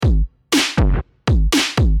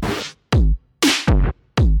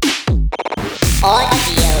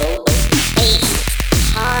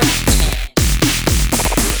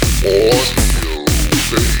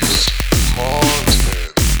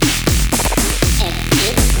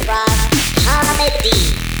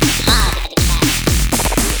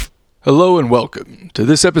Hello and welcome to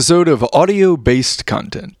this episode of Audio-Based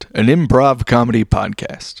Content, an improv comedy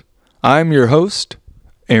podcast. I'm your host,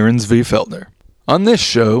 Aarons V. Feldner. On this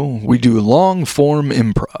show, we do long-form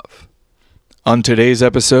improv. On today's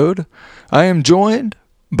episode, I am joined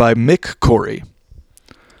by Mick Corey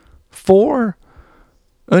for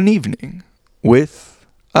an evening with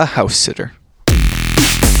a house sitter.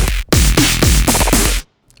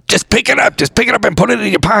 Just pick it up and put it in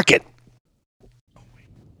your pocket.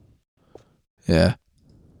 Yeah.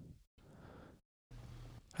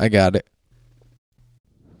 I got it.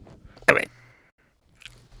 All right.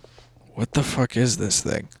 What the fuck is this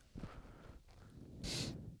thing?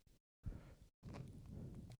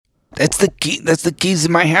 That's the key. That's the keys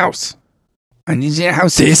to my house. I need you to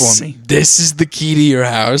house it for me. This is the key to your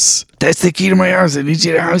house? That's the key to my house. I need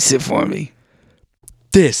you to house it for me.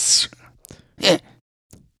 This. Yeah.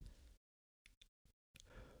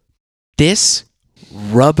 This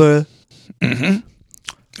rubber Mm-hmm.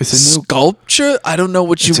 It's a new sculpture? I don't know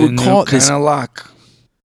what you would call kind this. of lock.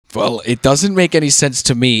 Well, it doesn't make any sense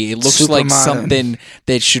to me. It looks Super like modern. something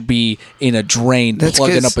that should be in a drain,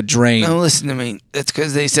 plugging up a drain. No, listen to me. That's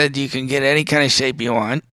because they said you can get any kind of shape you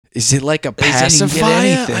want. Is it like a They said you can get pacifier?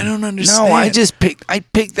 anything. I don't understand. No, I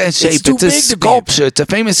picked that shape. too It's a big to be- sculpture. It's a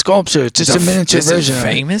famous sculpture. It's just a miniature this version. is of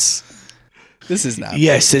it. famous? This is not.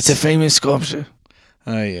 Yes, it's a famous sculpture.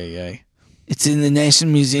 Ay. It's in the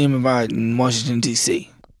National Museum of Art in Washington, D.C.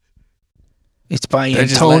 It's by They're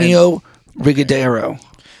just Antonio Rigodero.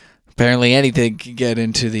 Apparently anything can get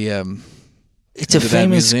into the It's a into that famous.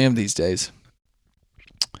 museum these days.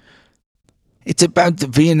 It's about the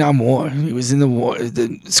Vietnam War. He was in the war.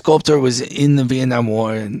 The sculptor was in the Vietnam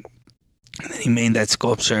War, and then he made that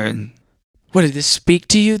sculpture. And What, did this speak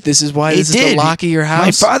to you? This is why It this is did. the lock of your house?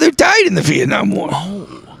 my father died in the Vietnam War.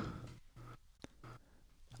 Oh.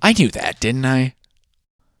 I knew that, didn't I?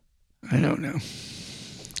 I don't know.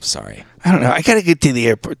 Sorry. I don't know. I gotta get to the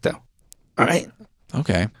airport though. All right.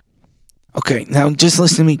 Okay. Okay. Now just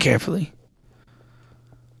listen to me carefully.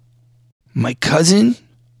 My cousin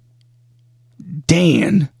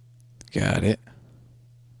Dan Got it.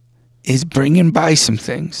 is bringing by some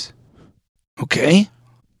things. Okay?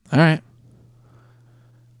 All right.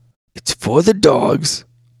 It's for the dogs.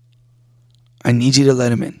 I need you to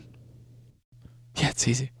let him in. Yeah, it's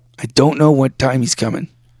easy. I don't know what time he's coming.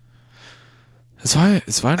 It's fine.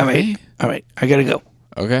 It's fine All with right. me. All right. I got to go.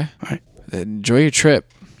 Okay. All right. Enjoy your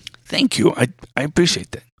trip. Thank you. I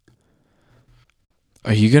appreciate that.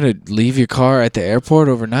 Are you gonna leave your car at the airport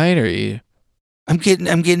overnight, or are you? I'm getting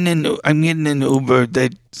in Uber. They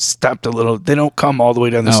stopped a little. They don't come all the way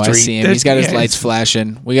down the street. I see him. He's got his lights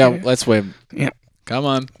flashing. Let's wait. Yeah. Come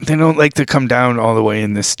on. They don't like to come down all the way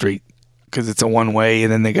in this street because it's a one way,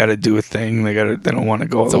 and then they got to do a thing. They don't want to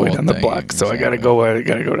go all It's the a way whole down the thing, block. So I exactly.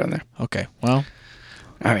 got to go down there. Okay. Well.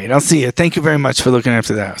 All right. I'll see you. Thank you very much for looking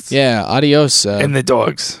after the house. Yeah. Adios. And the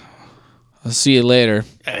dogs. I'll see you later,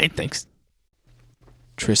 All right. Thanks.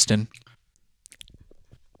 Tristan.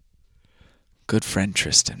 Good friend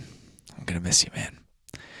Tristan. I'm gonna miss you, man.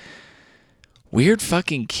 Weird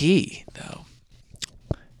fucking key, though.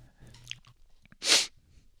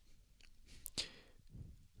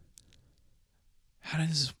 How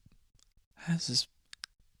does this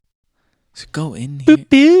does it go in here?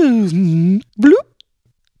 Bloop.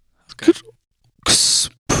 Okay.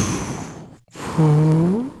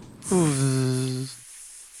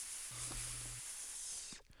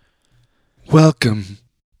 Welcome.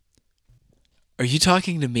 Are you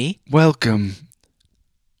talking to me? Welcome.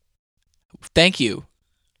 Thank you.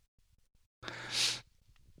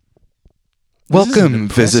 Welcome,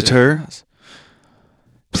 visitor.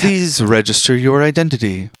 Please register your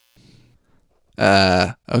identity.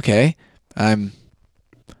 Okay. I'm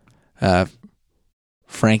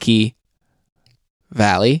Frankie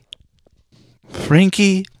Valley.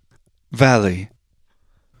 Frankie Valley.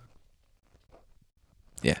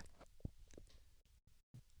 Yeah.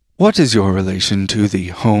 What is your relation to the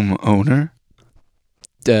homeowner?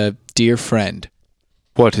 Dear friend,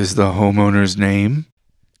 What is the homeowner's name?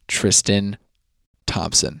 Tristan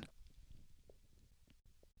Thompson.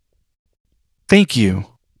 Thank you.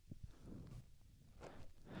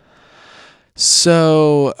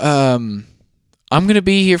 So, I'm going to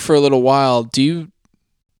be here for a little while.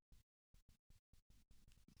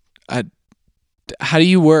 How do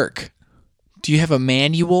you work? Do you have a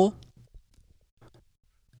manual?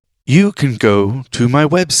 You can go to my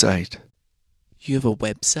website. You have a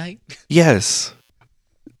website? Yes.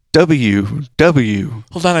 www.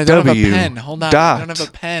 Hold on, I don't have a W pen. Hold on, I dot. don't have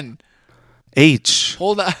a pen. H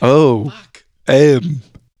Hold on. O Fuck. M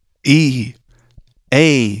E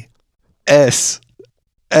A S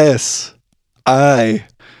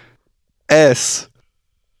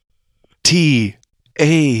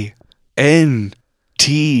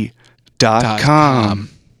SISTANT.com.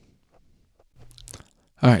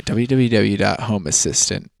 All right,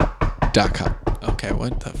 www.homeassistant.com. Okay,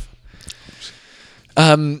 what the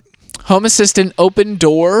Home Assistant open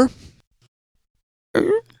door.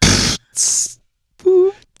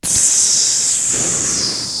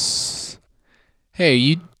 Hey, are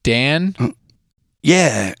you Dan?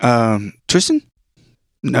 Yeah. Tristan?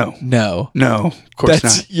 No. No. Of course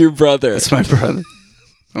That's not. your brother. It's my brother.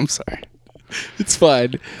 I'm sorry. It's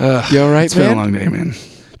fine. You all right, it's man? been a long day, man.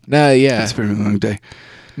 No, yeah. It's been a long day.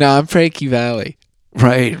 No, I'm Frankie Valley.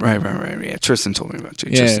 Right. Yeah, Tristan told me about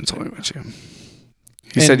you. Yeah.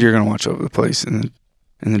 He said you're gonna watch over the place and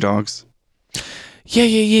the dogs.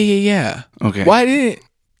 Yeah. Okay. Why didn't?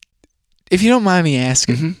 If you don't mind me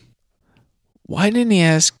asking, Mm-hmm. why didn't he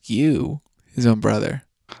ask you, his own brother?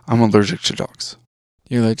 I'm allergic to dogs.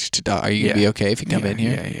 You're allergic to dogs. Are you gonna be okay if you come in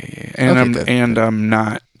here? Yeah. And I'm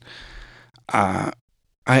not. I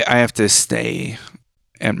have to stay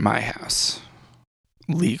at my house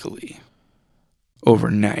legally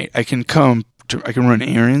overnight. I can run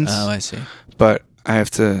errands. Oh, I see. But I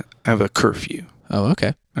have a curfew. Oh,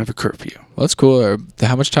 okay. I have a curfew. Well, that's cool.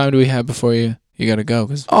 How much time do we have before you gotta go?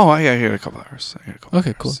 I got a couple hours.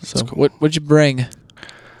 Okay, cool. That's So, cool. what'd you bring?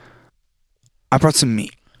 I brought some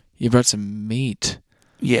meat. You brought some meat.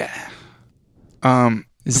 Yeah.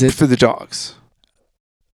 Is it for the dogs?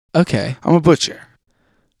 okay? I'm a butcher.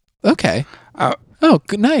 Okay. Uh, Oh,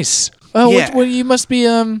 good, nice. Oh, yeah. what you must be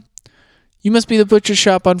the butcher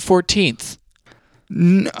shop on 14th.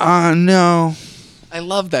 No. I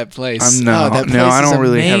love that place. That place I don't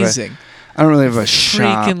really amazing. I don't really have a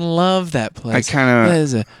shop. Freaking love that place. I kind That of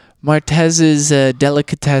is a Martez's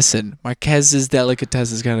Delicatessen. Marquez's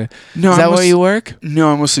Delicatessen is kind of. no. Is that where you work?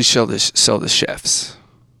 No, I mostly sell the chefs.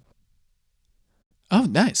 Oh,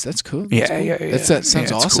 nice. That's cool. Yeah. That sounds Yeah,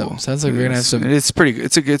 it's awesome. cool. Sounds like we're gonna have some. It's pretty good.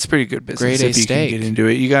 It's pretty good business. Grade A if you steak. can get into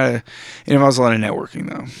it. You gotta. It involves a lot of networking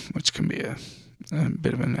though, which can be a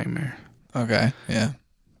bit of a nightmare. Okay. Yeah.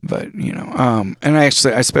 But and I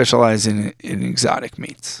specialize in exotic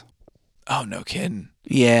meats. Oh, no kidding.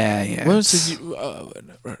 Yeah. Well,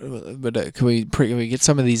 can we get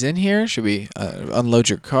some of these in here? Should we unload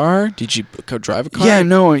your car? Did you go drive a car? Yeah,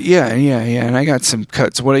 no, yeah. And I got some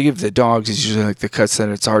cuts. What I give the dogs is usually like the cuts that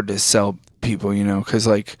it's hard to sell people, because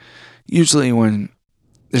like usually when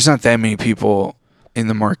there's not that many people in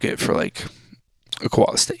the market for like a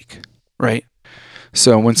koala steak, right?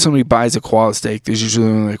 So when somebody buys a koala steak, there's usually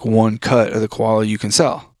only like one cut of the koala you can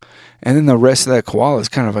sell. And then the rest of that koala is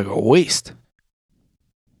kind of like a waste.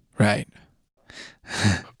 Right.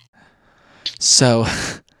 So.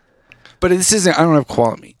 But this isn't, I don't have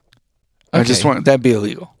koala meat. Okay. I just want, that'd be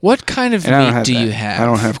illegal. What kind of And I don't meat have do that. you have? I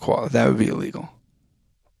don't have koala. That would be illegal.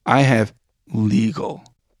 I have legal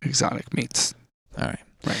exotic meats All right.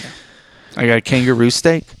 right now. I got a kangaroo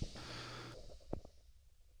steak.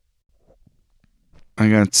 I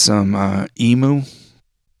got some emu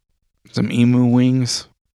wings.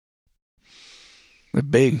 They're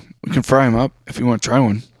big. We can fry them up if you want to try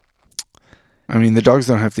one. I mean, the dogs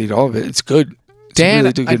don't have to eat all of it. It's good. It's Dan,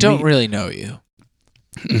 really good I don't meat. really know you.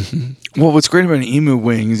 Well, what's great about an emu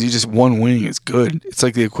wing is you just one wing is good. It's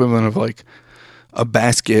like the equivalent of like a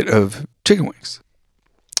basket of chicken wings.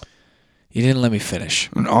 You didn't let me finish.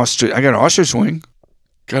 An ostrich. I got an ostrich wing.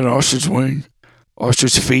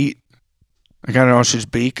 Ostrich feet. I got an ostrich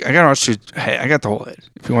beak. I got an ostrich head. I got the whole head.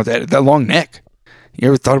 If you want that long neck. You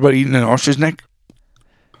ever thought about eating an ostrich neck?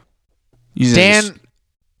 Dan,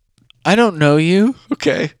 I don't know you,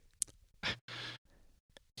 Okay.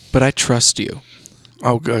 but I trust you.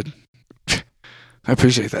 Oh, good. I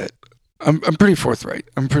appreciate that. I'm pretty forthright.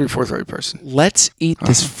 I'm a pretty forthright person. Let's eat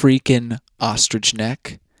this freaking ostrich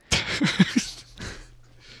neck.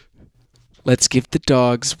 Let's give the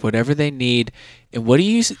dogs whatever they need. And what do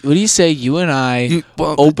you say? You and I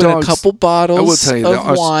open a couple bottles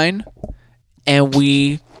of wine, and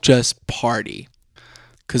we just party.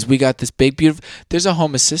 Because we got this big, beautiful. There's a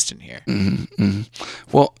home assistant here. Mm-hmm,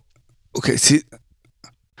 mm-hmm. Well, okay. See,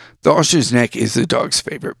 the ostrich neck is the dog's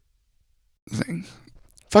favorite thing.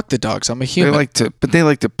 Fuck the dogs. I'm a human. They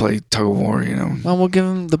like to play tug of war. Well, we'll give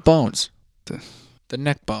them the bones. The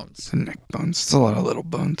neck bones. The neck bones. It's a lot of little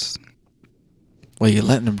bones. Well, you're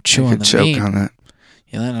letting them chew on the choke meat. on that.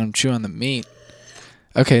 You're letting them chew on the meat.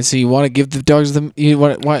 Okay, so you want to give the dogs the you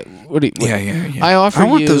want what do you? Yeah. I offer I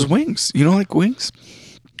want you those wings. You don't like wings?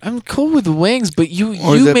 I'm cool with the wings, but you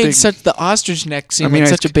that made big? such the ostrich neck seem I mean, like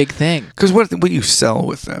I- such a big thing. Because what you sell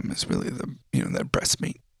with them is really the that breast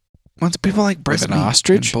meat. Once people like breast meat, an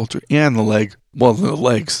ostrich, and poultry. Yeah, and the leg. Well, the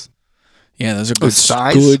legs. Yeah, those are good.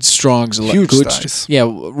 Thighs? Good, strong, huge thighs.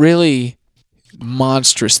 Yeah, really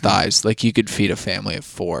monstrous thighs. Like you could feed a family of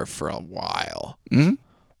 4 for a while on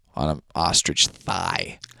an ostrich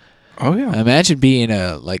thigh. Oh yeah. Imagine being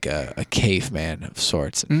a caveman of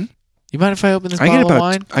sorts. You mind if I open this bottle of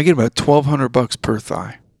wine? I get about $1,200 per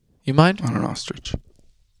thigh. You mind? On an ostrich.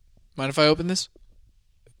 Mind if I open this?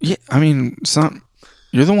 Yeah, I mean, it's not.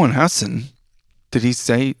 You're the one housing. Did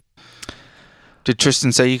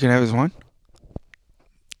Tristan say you can have his wine?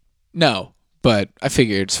 No, but I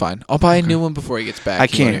figured it's fine. I'll buy a new one before he gets back. I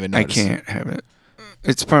can't have it.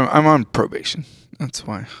 I'm on probation. That's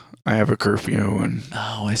why I have a curfew, and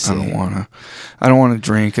I see. I don't wanna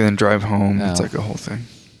drink and then drive home. No. It's like a whole thing.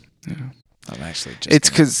 Yeah. I'm actually just. It's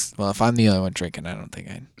because. Well, if I'm the only one drinking, I don't think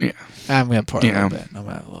I. Yeah. I'm gonna pour a little bit. I'm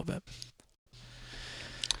gonna have a little bit.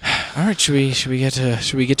 All right, should we get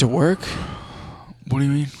to work? What do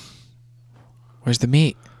you mean? Where's the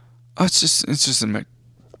meat? Oh, it's just in my.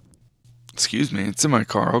 Excuse me, it's in my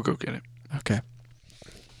car. I'll go get it. Okay.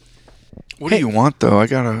 What do you want though? I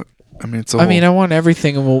want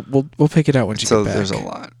everything, and we'll pick it out when you get back. There's a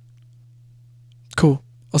lot. Cool.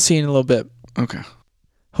 I'll see you in a little bit. Okay.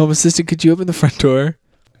 Home assistant, could you open the front door?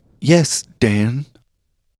 Yes, Dan.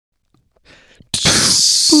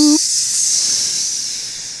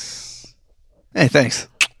 Hey, thanks.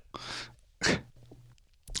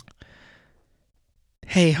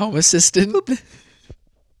 Hey, home assistant.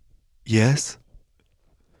 Yes?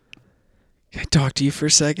 Can I talk to you for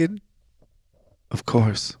a second? Of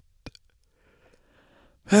course.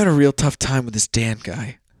 I had a real tough time with this Dan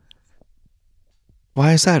guy.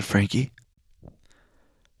 Why is that, Frankie?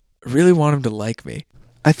 I really want him to like me.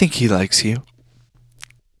 I think he likes you.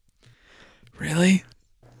 Really?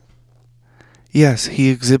 Yes, he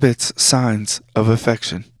exhibits signs of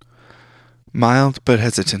affection. Mild but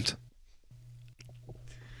hesitant.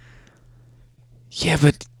 Yeah,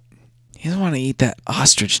 but he doesn't want to eat that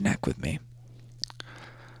ostrich neck with me.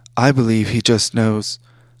 I believe he just knows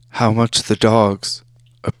how much the dogs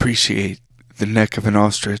appreciate the neck of an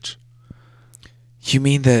ostrich. You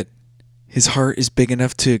mean that his heart is big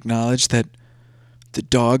enough to acknowledge that the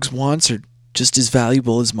dog's wants are just as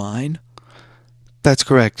valuable as mine? That's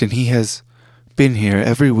correct, and he has been here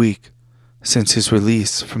every week since his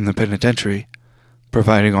release from the penitentiary,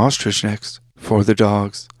 providing ostrich necks for the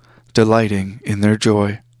dogs, delighting in their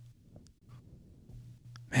joy.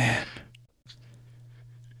 Man,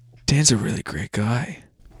 Dan's a really great guy.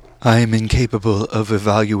 I am incapable of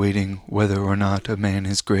evaluating whether or not a man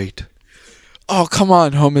is great. Oh, come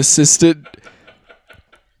on, home assistant.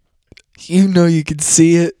 You know you can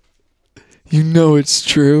see it. You know it's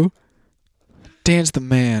true. Dan's the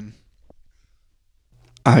man.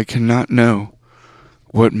 I cannot know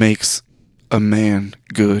what makes a man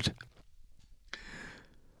good.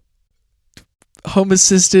 Home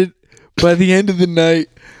assistant, by the end of the night,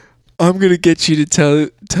 I'm going to get you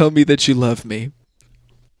to tell me that you love me.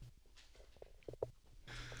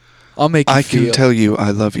 I'll make you feel. I can tell you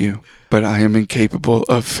I love you, but I am incapable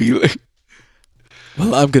of feeling.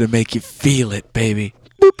 Well, I'm going to make you feel it, baby.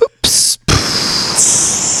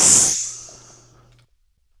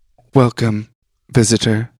 Welcome,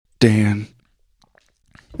 visitor Dan.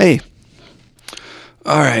 Hey.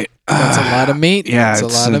 All right. That's a lot of meat. Yeah, it's a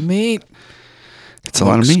lot of meat. It's a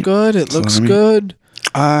lot of meat. Good. It looks good.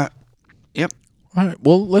 Yep. All right.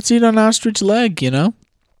 Well, let's eat an ostrich leg, you know?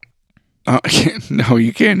 No,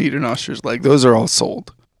 you can't eat an ostrich leg. Those are all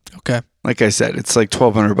sold. Okay. Like I said, it's like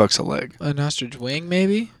 $1,200 a leg. An ostrich wing,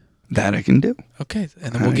 maybe? That I can do. Okay.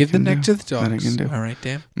 And then we'll give the neck to the dogs. That I can do. All right,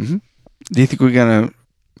 Dan. Mm-hmm. Do you think we're going to...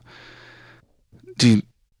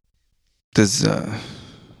 Does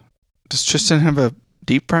Tristan have a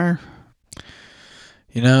deep fryer?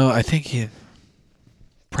 You know, I think he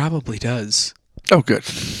probably does. Oh, good.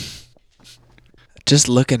 Just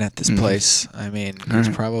looking at this place, I mean, he's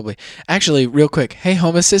probably... Actually, real quick. Hey,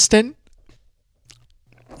 home assistant?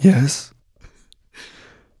 Yes?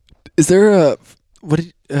 Is there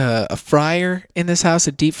a fryer in this house?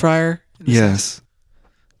 A deep fryer? Yes. House?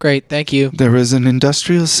 Great, thank you. There is an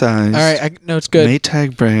industrial size. All right, no, it's good.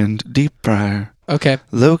 Maytag brand deep fryer. Okay.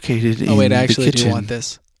 Located in the kitchen. Oh wait, I actually do want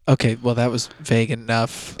this. Okay, well that was vague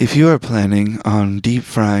enough. If you are planning on deep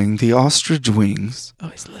frying the ostrich wings... Oh,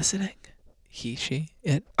 he's listening. He, she,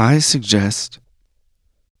 it. I suggest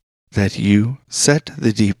that you set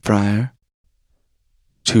the deep fryer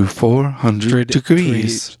to 400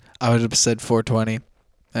 degrees. I would have said 420.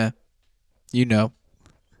 You know.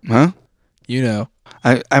 Huh? You know.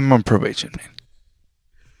 I'm on probation, man.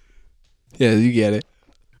 Yeah, you get it.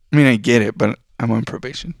 I mean, I get it, but I'm on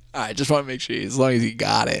probation. I just want to make sure, as long as you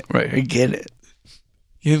got it. Right, I get it.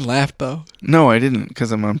 You didn't laugh, though. No, I didn't,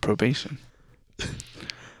 because I'm on probation.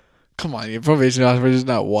 Come on, your probation officer's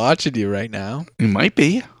not watching you right now. He might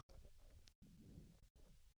be.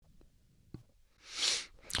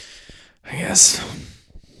 I guess.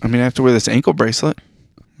 I mean, I have to wear this ankle bracelet.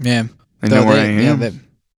 Yeah. They know where I am.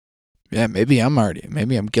 Yeah, maybe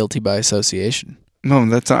I'm guilty by association. No,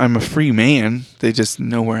 I'm a free man. They just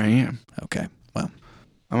know where I am. Okay, well.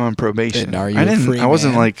 I'm on probation. Then are you a free man? I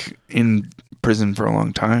wasn't like in prison for a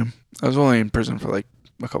long time. I was only in prison for like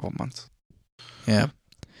a couple months. Yeah.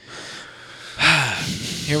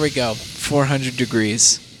 Here we go. 400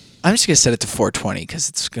 degrees. I'm just going to set it to 420 because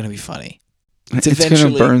it's going to be funny. It's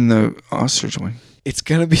going to burn the ostrich wing. It's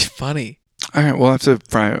going to be funny. All right, we'll have to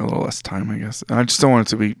fry it a little less time, I guess. I just don't want it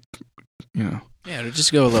to be, Yeah, it'll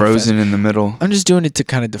just go a little frozen fast. In the middle. I'm just doing it to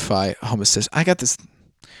kind of defy Home Assistant. I got this.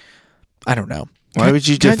 I don't know. Why would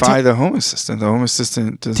you defy the Home Assistant? The Home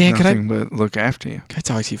Assistant does nothing but look after you. Can I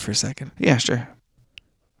talk to you for a second? Yeah, sure.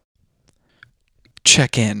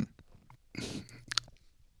 Check in.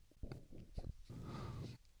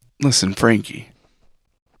 Listen, Frankie.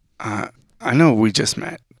 I know we just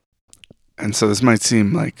met. And so this might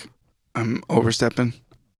seem like I'm overstepping,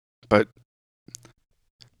 but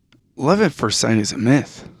love at first sight is a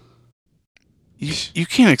myth. You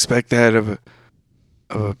can't expect that of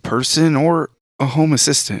a person or a home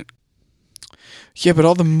assistant. Yeah, but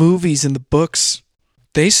all the movies and the books,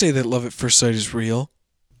 they say that love at first sight is real.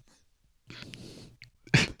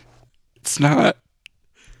 It's not.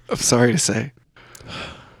 I'm sorry to say.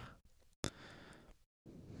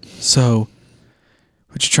 So,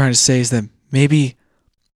 what you're trying to say is that maybe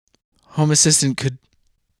Home Assistant could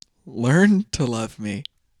learn to love me.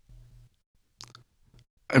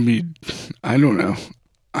 I mean, I don't know.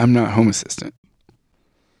 I'm not Home Assistant.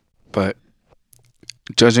 But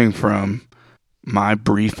judging from my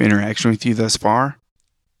brief interaction with you thus far,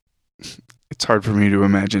 it's hard for me to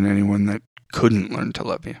imagine anyone that couldn't learn to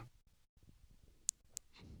love you.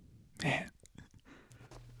 Man.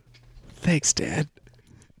 Thanks, Dad.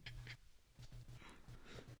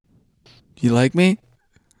 You like me?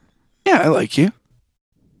 Yeah, I like you.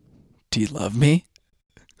 Do you love me?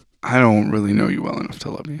 I don't really know you well enough to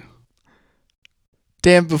love you.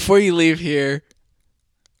 Dan, before you leave here,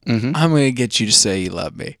 I'm going to get you to say you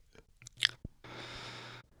love me.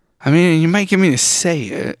 I mean, you might get me to say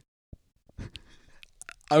it.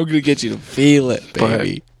 I'm going to get you to feel it,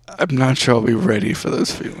 baby. But I'm not sure I'll be ready for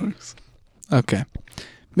those feelings. Okay.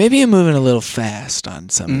 Maybe I'm moving a little fast on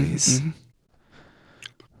some of these.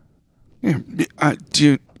 Yeah. Do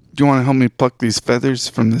you want to help me pluck these feathers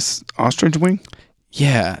from this ostrich wing?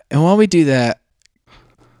 Yeah. And while we do that,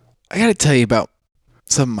 I got to tell you about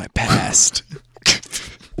some of my past.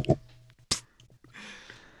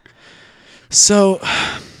 So,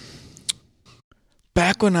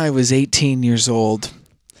 back when I was 18 years old,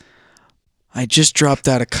 I just dropped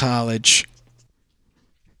out of college,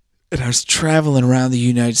 and I was traveling around the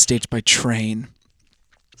United States by train.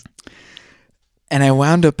 And I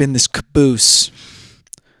wound up in this caboose,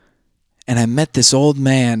 and I met this old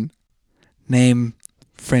man named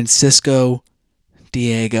Francisco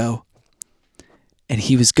Diego, and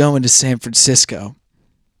he was going to San Francisco.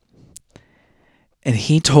 And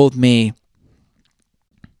he told me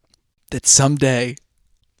that someday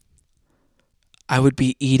I would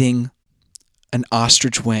be eating an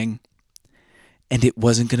ostrich wing, and it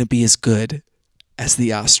wasn't going to be as good as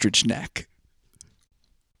the ostrich neck.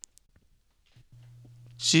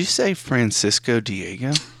 Did you say Francisco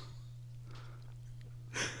Diego?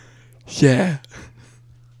 Yeah.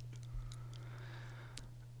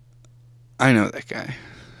 I know that guy.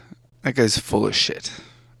 That guy's full of shit.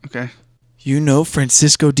 Okay? You know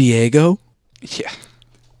Francisco Diego? Yeah.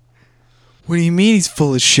 What do you mean he's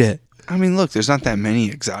full of shit? I mean, look, there's not that many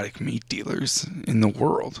exotic meat dealers in the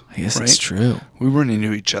world. I guess that's true. We run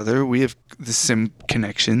into each other. We have the same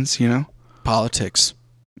connections, you know? Politics.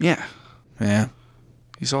 Yeah. Yeah.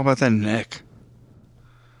 He's all about that neck.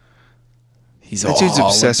 That dude's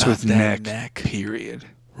obsessed with neck. Period.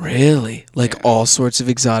 Really? Like all sorts of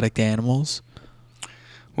exotic animals?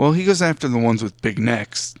 Well, he goes after the ones with big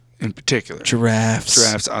necks in particular.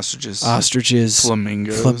 Giraffes, ostriches,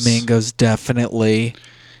 flamingos, definitely.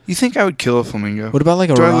 You think I would kill a flamingo? What about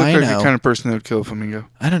like a rhino? I look like the kind of person that would kill a flamingo?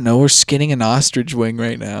 I don't know. We're skinning an ostrich wing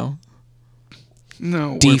right now.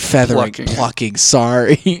 No, defeathering, plucking.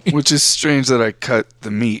 Sorry. Which is strange that I cut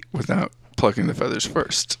the meat without plucking the feathers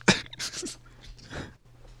first.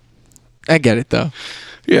 I get it though.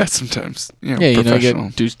 Yeah, sometimes. You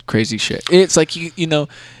gotta do crazy shit. It's like you know,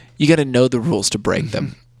 you gotta know the rules to break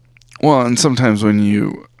them. Well, and sometimes when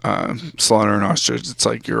you slaughter an ostrich, it's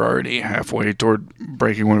like you're already halfway toward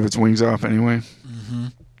breaking one of its wings off anyway. Mm-hmm.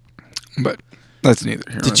 But that's neither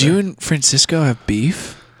here nor there. Did you and Francisco have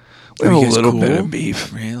beef? We have a little bit of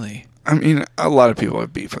beef. Really? I mean, a lot of people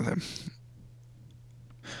have beef with him.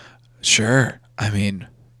 Sure. I mean,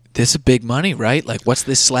 this is big money, right? Like, what's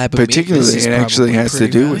this slab of meat? Particularly, it actually has to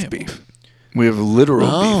do with beef. We have literal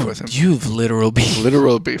beef with him. You have literal beef.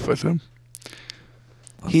 Literal beef with him.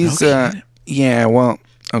 He's, yeah, well,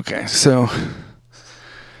 okay. So,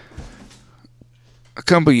 a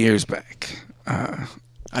couple years back,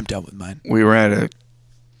 I'm done with mine. We were at a.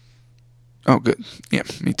 Oh, good. Yeah,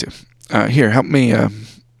 me too. Here, help me.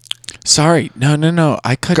 Sorry, no.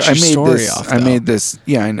 I cut your story off. I made this.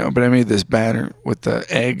 Yeah, I know, but I made this batter with the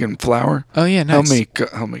egg and flour. Oh yeah, nice.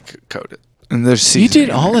 Help me coat it. And there's you did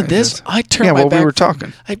all of this. I turned my back. We were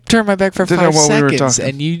talking. I turned my back for 5 seconds,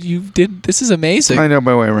 and you did. This is amazing. I know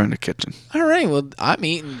my way around the kitchen. All right. Well, I'm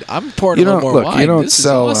eating. I'm pouring a little more wine. You don't this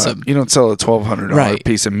sell. Is awesome. You don't sell a $1,200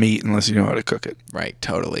 piece of meat unless you know how to cook it. Right.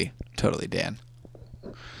 Totally, Dan.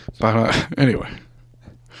 But anyway,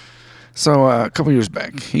 so a couple years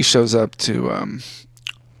back, he shows up to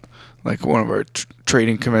like one of our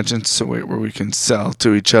trading conventions, so where we can sell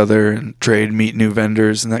to each other and trade, meet new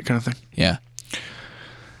vendors and that kind of thing. Yeah.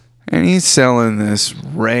 And he's selling this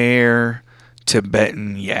rare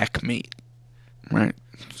Tibetan yak meat, right?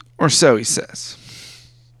 Or so he says.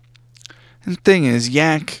 And the thing is,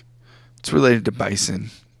 yak, it's related to bison.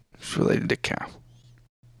 It's related to cow.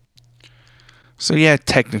 So yeah,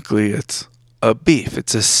 technically it's a beef.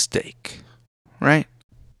 It's a steak, right?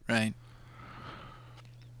 Right.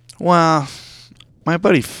 Well, my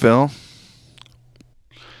buddy Phil,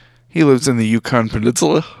 he lives in the Yukon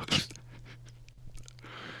Peninsula.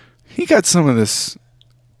 He got some of this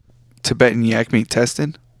Tibetan yak meat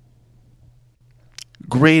tested.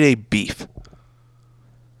 Grade A beef.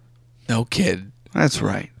 No kid. That's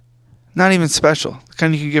right. Not even special. The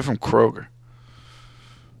kind you can get from Kroger.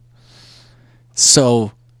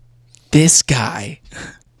 So, this guy.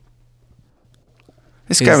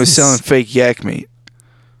 This guy was selling fake yak meat.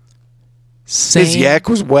 His yak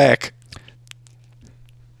was whack.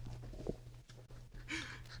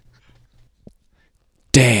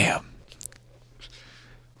 Damn.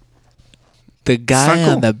 The guy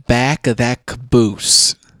on the back of that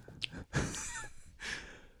caboose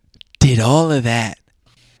did all of that.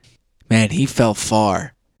 Man, he fell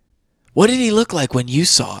far. What did he look like when you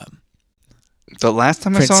saw him? The last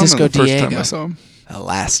time I saw him or the first time I saw him? The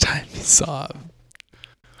last time you saw him.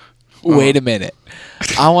 Wait a minute.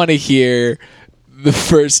 I want to hear the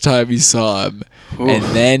first time you saw him and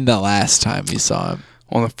then the last time you saw him.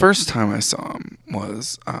 Well, the first time I saw him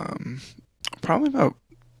was probably about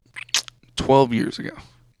 12 years ago.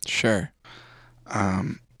 Sure.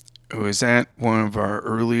 It was at one of our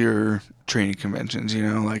earlier training conventions,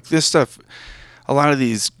 like this stuff. A lot of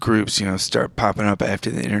these groups, start popping up after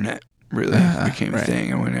the internet really became a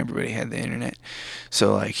thing, and when everybody had the internet.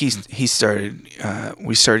 So like he started,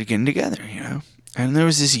 we started getting together, and there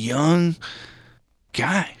was this young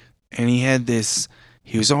guy, and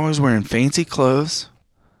he was always wearing fancy clothes.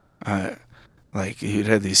 Like he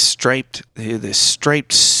had this striped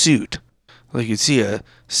suit, like you'd see a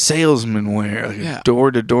salesman wear, like a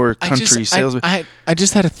door-to-door country salesman. I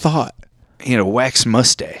just had a thought. He had a wax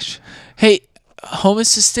mustache. Hey, home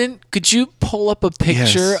assistant, could you pull up a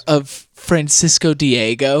picture of Francisco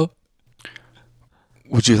Diego?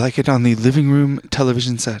 Would you like it on the living room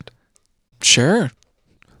television set? Sure.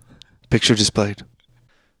 Picture displayed.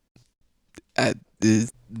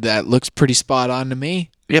 That looks pretty spot on to me.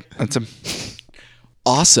 Yep, that's him.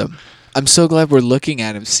 Awesome. I'm so glad we're looking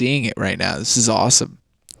at him, seeing it right now. This is awesome.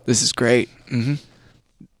 This is great. Mm-hmm.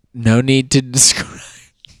 No need to describe.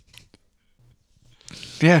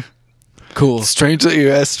 Yeah. Cool. Strange that you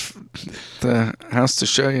asked the house to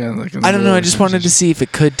show you. I don't know. I just wanted to see if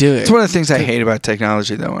it could do it. It's one of the things I hate about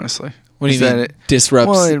technology, though, honestly. What do you mean? It disrupts?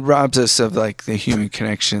 Well, it robs us of the human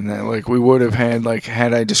connection that we would have had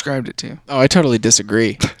had I described it to you. Oh, I totally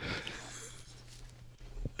disagree.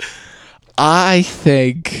 I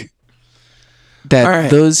think that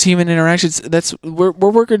those human interactions. We're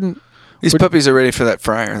working. These puppies are ready for that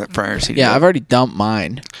fryer. That fryer's heating up. I've already dumped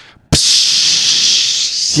mine.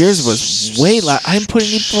 Yours was way loud. I didn't put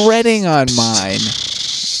any breading on mine.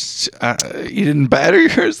 You didn't batter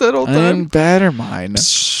yours that whole time? I didn't batter mine.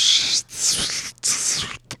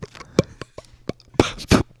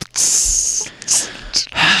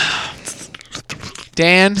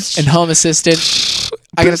 Dan and home assistant,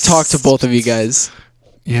 I gotta talk to both of you guys.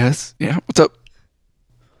 Yes. Yeah. What's up?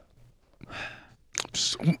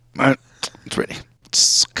 It's ready.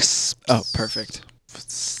 Oh, perfect.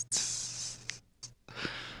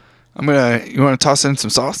 You want to toss in some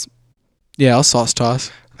sauce? Yeah, I'll sauce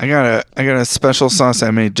toss. I got a special sauce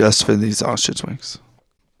I made just for these ostrich wings.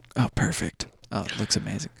 Oh, perfect. Oh, it looks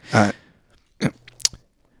amazing. Yep.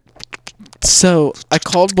 So I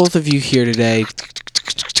called both of you here today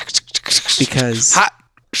because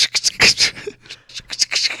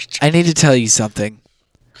I need to tell you something.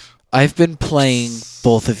 I've been playing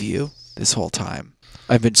both of you this whole time.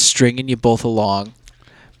 I've been stringing you both along,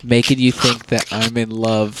 making you think that I'm in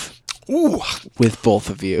love with both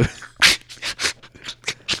of you.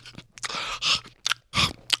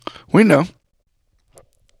 We know.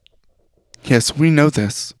 Yes, we know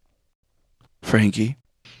this, Frankie.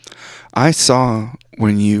 I saw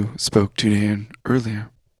when you spoke to Dan earlier.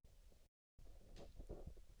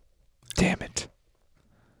 Damn it.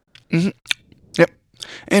 Mm-hmm. Yep.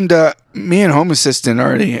 And me and Home Assistant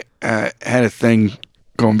already had a thing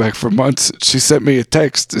going back for months. She sent me a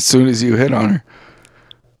text as soon as you hit on her.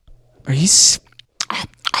 Are you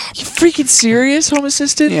freaking serious, Home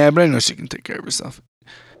Assistant? Yeah, but I know she can take care of herself.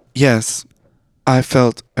 Yes, I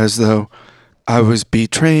felt as though I was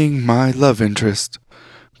betraying my love interest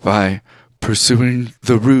by pursuing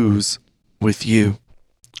the ruse with you.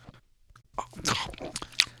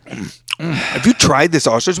 Have you tried this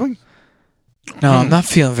ostrich wing? No, I'm not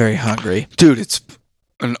feeling very hungry. Dude, it's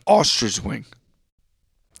an ostrich wing.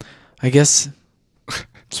 I guess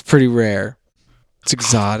it's pretty rare. It's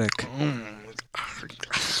exotic.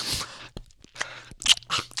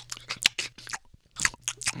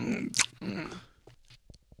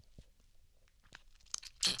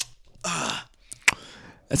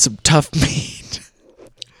 That's some tough meat.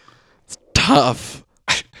 It's tough.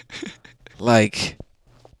 Like,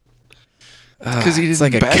 it's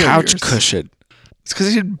like a couch cushion. It's because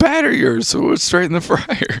he didn't batter yours, so it was straight in the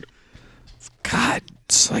fryer. God,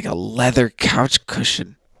 it's like a leather couch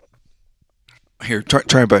cushion. Here,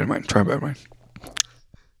 try a bite of mine.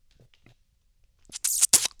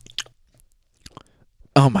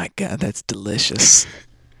 Oh my God, that's delicious.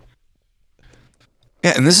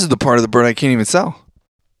 Yeah, and this is the part of the bird I can't even sell.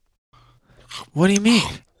 What do you mean?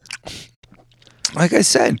 Like I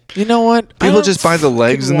said, you know what? People just buy the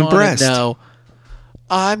legs and the breast. No,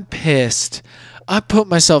 I'm pissed. I put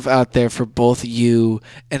myself out there for both you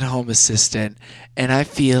and Home Assistant, and I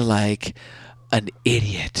feel like an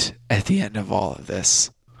idiot at the end of all of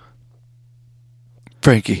this.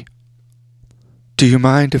 Frankie, do you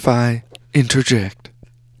mind if I interject?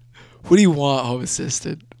 What do you want, Home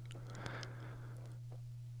Assistant?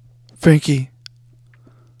 Frankie,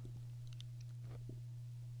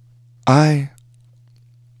 I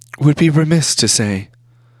would be remiss to say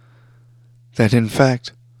that in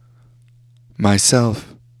fact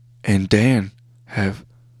myself and Dan have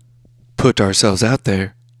put ourselves out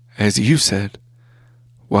there, as you said,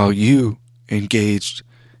 while you engaged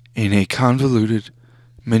in a convoluted,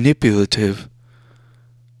 manipulative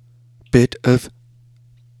bit of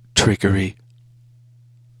trickery.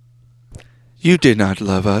 You did not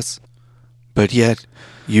love us, but yet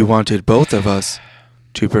you wanted both of us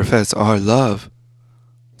to profess our love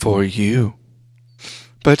for you.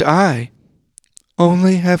 But I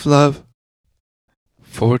only have love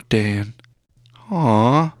for Dan.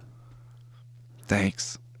 Aww.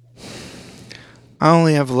 Thanks. I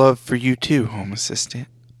only have love for you too, Home Assistant.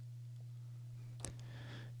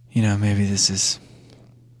 You know, maybe this is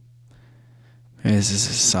a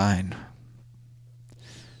sign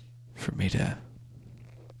for me to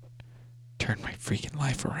turn my freaking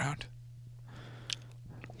life around.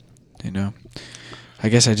 You know, I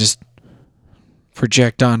guess I just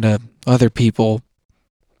project onto other people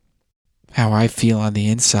how I feel on the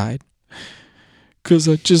inside. 'Cause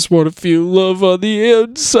I just want to feel love on the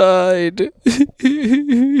inside.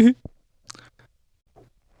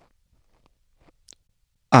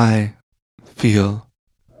 I feel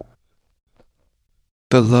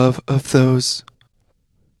the love of those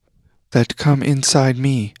that come inside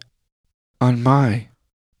me on my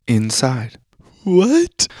inside.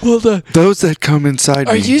 What? Hold on. Those that come inside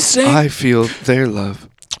me, you saying, I feel their love.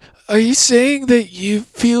 Are you saying that you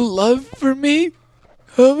feel love for me,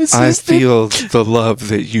 Home Assistant? I feel the love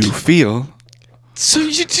that you feel. So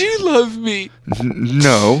you do love me?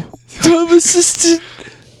 No. Home Assistant.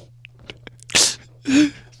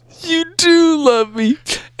 You do love me.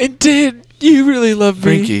 And Dan, you really love me.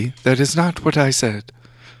 Frankie, that is not what I said.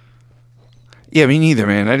 Yeah, me neither,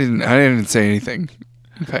 man. I didn't say anything.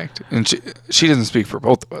 In fact, and she doesn't speak for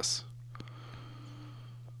both of us.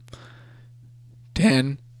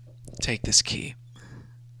 Dan, take this key.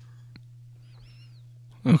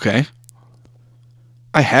 Okay.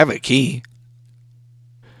 I have a key.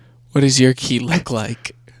 What does your key look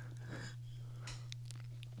like?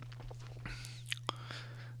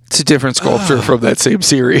 It's a different sculpture from that same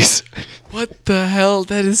series. What the hell?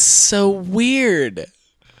 That is so weird.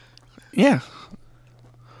 Yeah.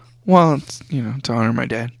 Well, it's, to honor my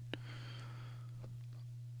dad.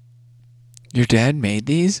 Your dad made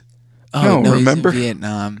these? Oh, no, remember? He's in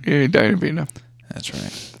Vietnam. Yeah, he died in Vietnam. That's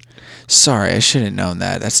right. Sorry, I should have known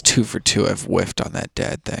that. That's 2 for 2. I've whiffed on that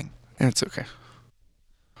dad thing. That's okay.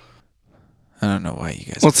 I don't know why you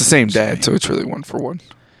guys... Well, it's the same dad, so it's really 1 for 1.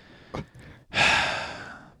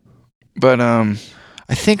 But, I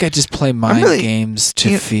think I just play mind games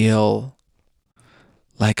to feel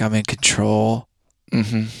like I'm in control.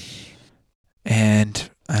 Mm-hmm. And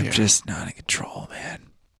I'm just not in control, man.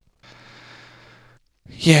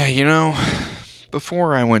 Yeah,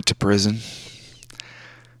 before I went to prison,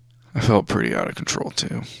 I felt pretty out of control,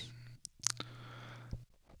 too.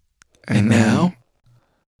 And now?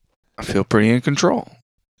 I feel pretty in control.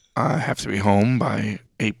 I have to be home by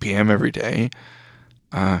 8 p.m. every day.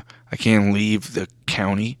 I can't leave the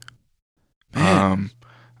county. Man.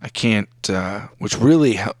 I can't, which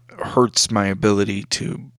really hurts my ability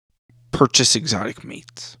to purchase exotic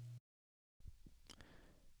meats.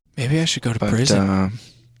 Maybe I should go to prison.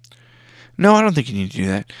 No, I don't think you need to do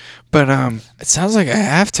that. But it sounds like I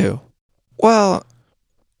have to. Well,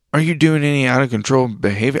 are you doing any out of control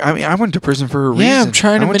behavior? I mean, I went to prison for a reason. Yeah, I'm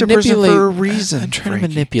trying to manipulate. I went to prison for a reason. I'm trying to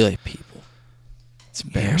manipulate people. It's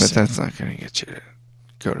embarrassing. Yeah, but that's not going to get you to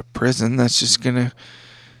go to prison. That's just going to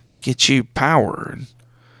get you power and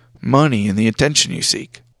money and the attention you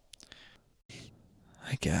seek.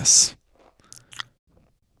 I guess.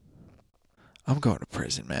 I'm going to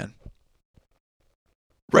prison, man.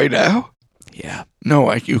 Right now? Yeah.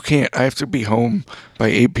 No, you can't. I have to be home by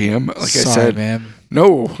 8 p.m. Like Sorry, I said. Man.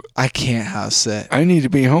 No. I can't house sit. I need to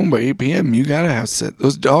be home by 8 p.m. You got to house sit.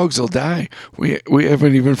 Those dogs will die. We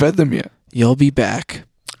haven't even fed them yet. You'll be back.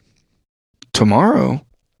 Tomorrow?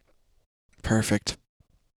 Perfect.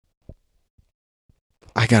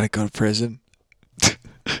 I got to go to prison.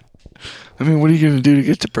 I mean, what are you going to do to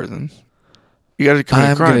get to prison? You got to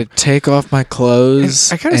commit a crime. I'm going to take off my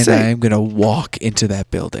clothes and say, I'm going to walk into that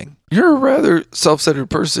building. You're a rather self-centered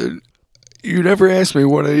person. You never asked me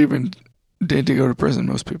what I even did to go to prison.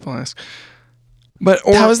 Most people ask. But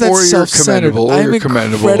how is that self-centered? You're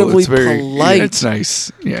commendable. Incredibly polite. Yeah, it's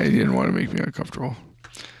nice. Yeah, you didn't want to make me uncomfortable.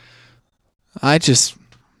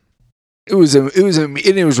 It was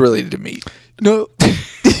related to meat. No.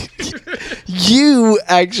 You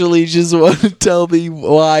actually just want to tell me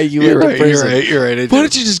why you went to prison. You're right. Why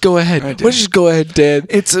don't you just go ahead? Why don't you just go ahead, Dad?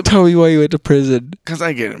 Tell me why you went to prison. Because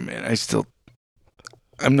I get it, man.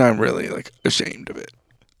 I'm not really ashamed of it.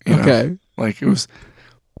 Okay. It was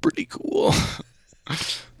pretty cool.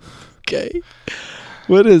 Okay.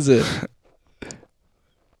 What is it?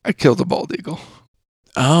 I killed a bald eagle.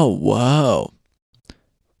 Oh, whoa.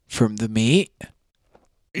 From the meat?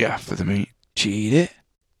 Yeah, for the meat. Did you eat it?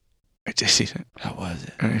 I just eat it. How was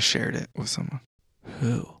it? And I shared it with someone.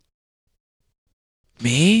 Who?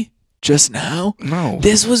 Me? Just now? No.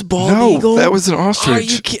 This was bald eagle? No, that was an ostrich. Are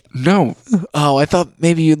you kidding? No. Oh, I thought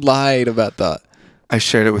maybe you lied about that. I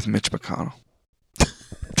shared it with Mitch McConnell.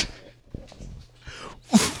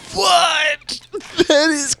 What? That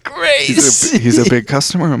is crazy. He's a big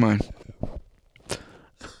customer of mine.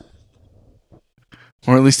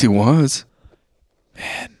 Or at least he was.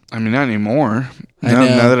 Man. I mean, not anymore. Now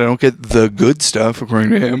that I don't get the good stuff,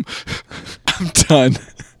 according to him. I'm done.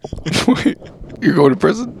 Wait, you're going to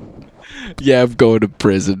prison? Yeah, I'm going to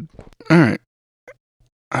prison. All right.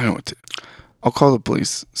 I know what to do. I'll call the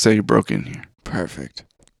police. Say you broke in here. Perfect.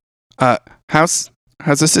 House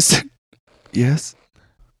assistant? Yes?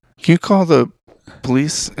 Can you call the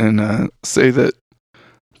police and say that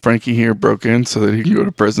Frankie here broke in so that he can go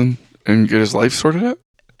to prison and get his life sorted out?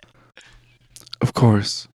 Of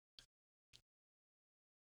course.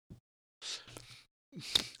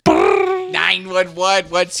 911,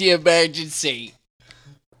 what's the emergency?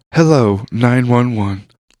 Hello, 911.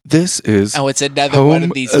 This is it's another one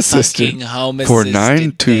of these fucking home for assistant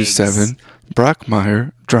 927 things.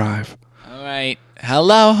 Brockmeyer Drive. All right.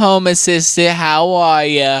 Hello, home assistant. How are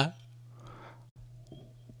you?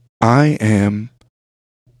 I am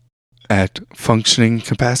at functioning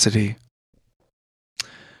capacity.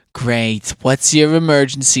 Great. What's your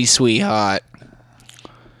emergency, sweetheart?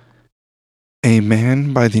 A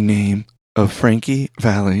man by the name of Frankie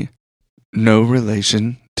Valli, no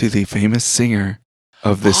relation to the famous singer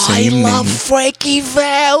of the same name. I love Frankie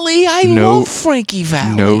Valli. I love Frankie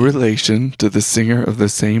Valli. No relation to the singer of the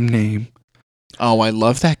same name. Oh, I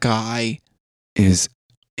love that guy. Is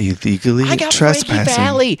illegally I got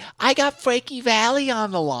trespassing. I got Frankie Valli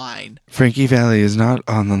on the line. Frankie Valli is not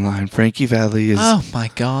on the line. Frankie Valli is... Oh, my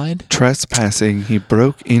God. Trespassing. He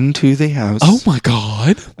broke into the house. Oh, my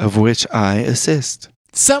God. Of which I assist.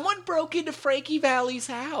 Someone broke into Frankie Valli's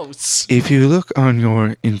house. If you look on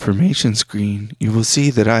your information screen, you will see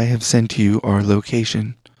that I have sent you our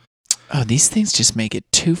location. Oh, these things just make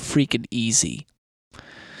it too freaking easy.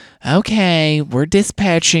 Okay, we're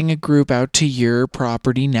dispatching a group out to your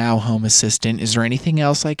property now, Home Assistant. Is there anything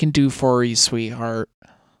else I can do for you, sweetheart?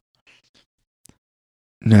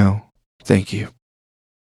 No, thank you.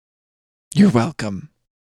 You're welcome.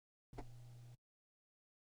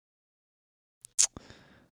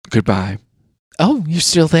 Goodbye. Oh, you're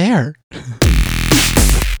still there.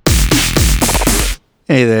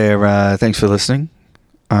 Hey there, thanks for listening.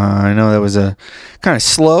 I know that was a kind of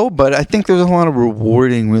slow, but I think there's a lot of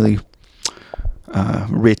rewarding, really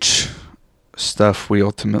rich stuff we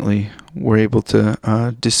ultimately were able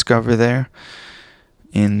to discover there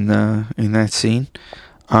in that scene.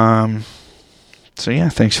 So yeah,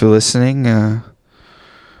 thanks for listening.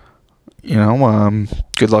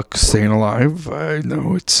 Good luck staying alive. I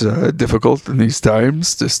know it's difficult in these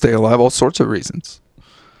times to stay alive, all sorts of reasons.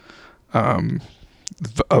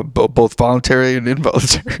 Both voluntary and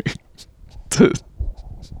involuntary, to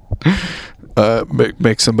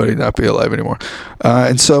make somebody not be alive anymore.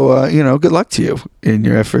 And so, good luck to you in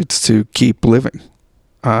your efforts to keep living.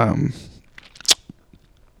 Yep.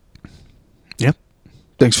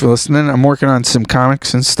 Thanks for listening. I'm working on some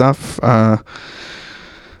comics and stuff. I'm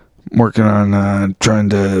working on trying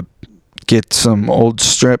to get some old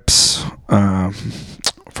strips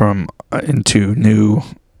from into new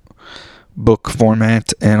book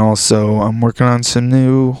format, and also I'm working on some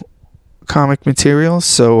new comic material.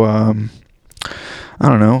 So I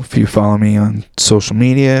don't know, if you follow me on social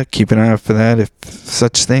media, keep an eye out for that if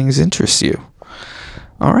such things interest you.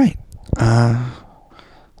 All right,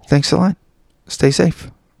 thanks a lot. Stay safe.